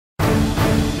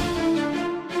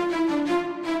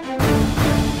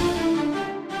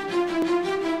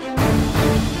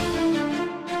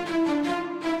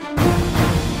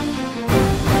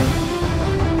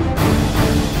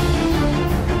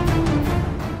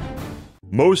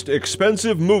Most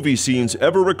expensive movie scenes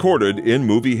ever recorded in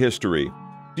movie history.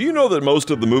 Do you know that most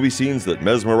of the movie scenes that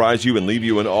mesmerize you and leave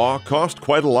you in awe cost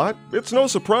quite a lot? It's no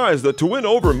surprise that to win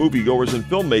over moviegoers in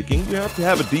filmmaking, you have to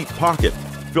have a deep pocket.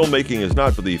 Filmmaking is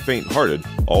not for the faint-hearted.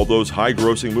 All those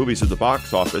high-grossing movies at the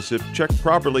box office, if checked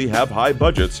properly, have high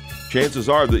budgets. Chances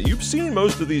are that you've seen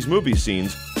most of these movie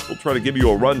scenes. We'll try to give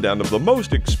you a rundown of the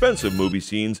most expensive movie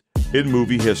scenes in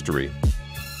movie history.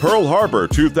 Pearl Harbor,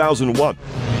 2001.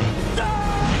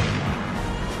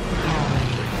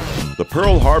 The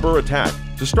Pearl Harbor attack.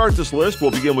 To start this list,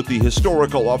 we'll begin with the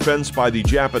historical offense by the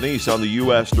Japanese on the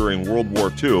U.S. during World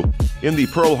War II. In the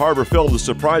Pearl Harbor film, the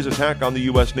surprise attack on the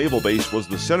U.S. naval base was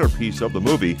the centerpiece of the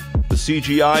movie. The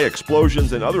CGI,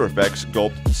 explosions, and other effects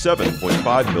gulped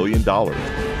 $7.5 million.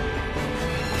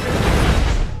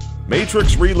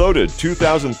 Matrix Reloaded,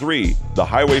 2003, The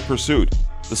Highway Pursuit.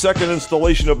 The second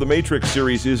installation of the Matrix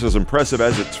series is as impressive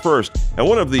as its first, and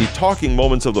one of the talking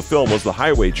moments of the film was the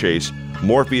highway chase.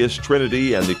 Morpheus,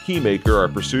 Trinity, and the Keymaker are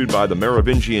pursued by the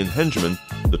Merovingian henchmen,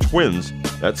 the Twins.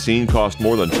 That scene cost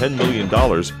more than $10 million.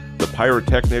 The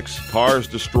pyrotechnics, cars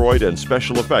destroyed, and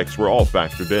special effects were all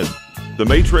factored in. The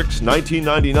Matrix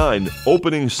 1999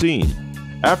 opening scene.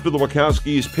 After the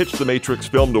Wachowskis pitched the Matrix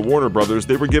film to Warner Brothers,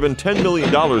 they were given $10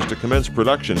 million to commence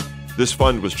production. This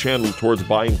fund was channeled towards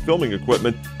buying filming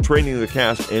equipment, training the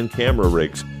cast, and camera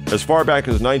rigs. As far back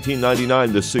as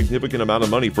 1999, this significant amount of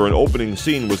money for an opening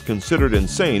scene was considered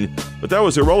insane, but that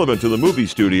was irrelevant to the movie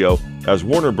studio, as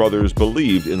Warner Brothers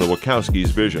believed in the Wachowskis'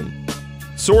 vision.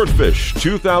 Swordfish,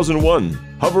 2001,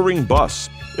 Hovering Bus.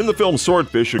 In the film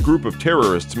Swordfish, a group of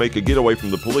terrorists make a getaway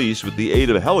from the police with the aid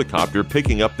of a helicopter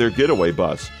picking up their getaway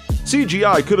bus.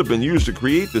 CGI could have been used to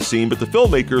create the scene, but the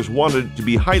filmmakers wanted it to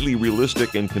be highly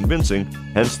realistic and convincing,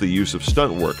 hence the use of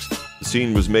stunt works. The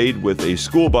scene was made with a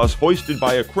school bus hoisted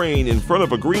by a crane in front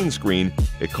of a green screen.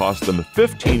 It cost them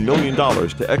 $15 million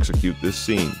to execute this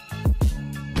scene.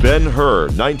 Ben-Hur,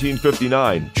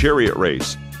 1959, Chariot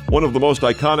Race. One of the most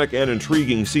iconic and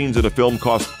intriguing scenes in a film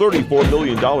cost $34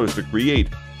 million to create.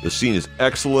 The scene is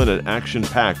excellent and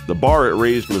action-packed. The bar it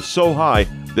raised was so high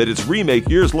that its remake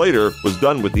years later was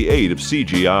done with the aid of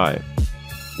CGI.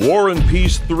 War and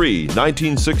Peace 3,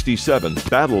 1967,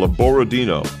 Battle of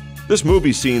Borodino. This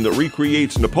movie scene that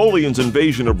recreates Napoleon's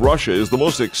invasion of Russia is the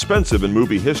most expensive in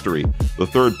movie history. The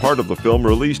third part of the film,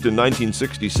 released in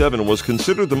 1967, was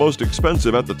considered the most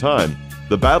expensive at the time.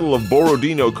 The Battle of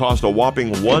Borodino cost a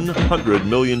whopping $100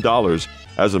 million.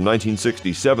 As of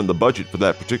 1967, the budget for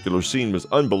that particular scene was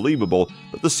unbelievable,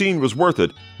 but the scene was worth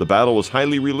it. The battle was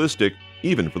highly realistic,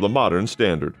 even for the modern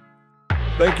standard.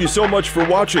 Thank you so much for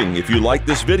watching. If you like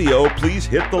this video, please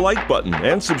hit the like button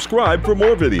and subscribe for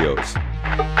more videos.